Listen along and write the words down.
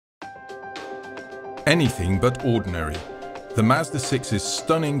Anything but ordinary. The Mazda 6's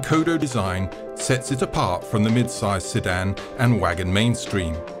stunning Kodo design sets it apart from the mid-size sedan and wagon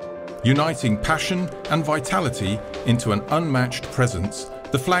mainstream. Uniting passion and vitality into an unmatched presence,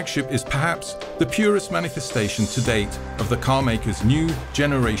 the flagship is perhaps the purest manifestation to date of the carmaker's new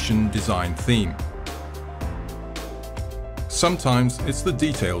generation design theme. Sometimes it's the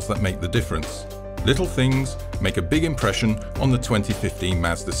details that make the difference. Little things make a big impression on the 2015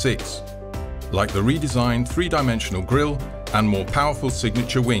 Mazda 6, like the redesigned three-dimensional grille and more powerful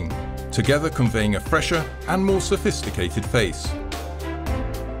signature wing, together conveying a fresher and more sophisticated face.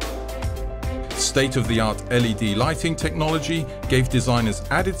 State-of-the-art LED lighting technology gave designers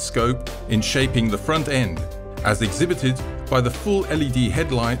added scope in shaping the front end, as exhibited by the full LED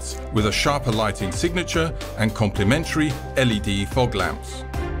headlights with a sharper lighting signature and complementary LED fog lamps.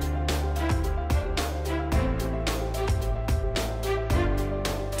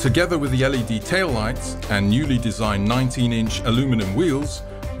 Together with the LED taillights and newly designed 19-inch aluminum wheels,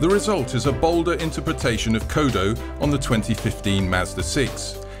 the result is a bolder interpretation of Kodo on the 2015 Mazda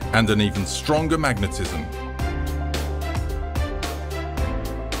 6 and an even stronger magnetism.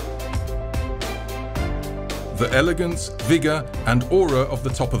 The elegance, vigor and aura of the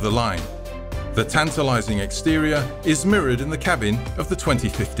top of the line. The tantalizing exterior is mirrored in the cabin of the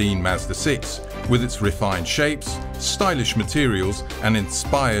 2015 Mazda 6, with its refined shapes, stylish materials and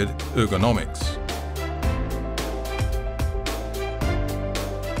inspired ergonomics.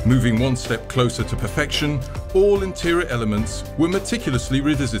 Moving one step closer to perfection, all interior elements were meticulously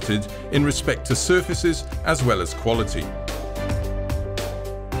revisited in respect to surfaces as well as quality.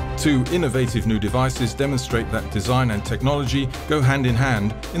 Two innovative new devices demonstrate that design and technology go hand in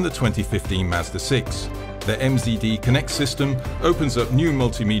hand in the 2015 Mazda 6. The MZD Connect system opens up new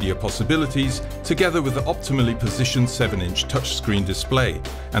multimedia possibilities together with the optimally positioned 7-inch touchscreen display.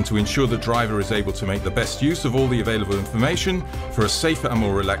 And to ensure the driver is able to make the best use of all the available information for a safer and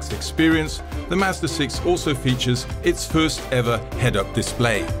more relaxed experience, the Mazda 6 also features its first ever head-up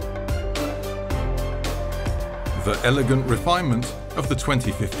display. The elegant refinement of the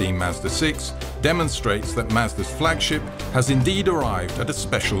 2015 Mazda 6 demonstrates that Mazda's flagship has indeed arrived at a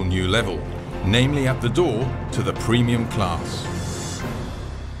special new level, namely at the door to the premium class.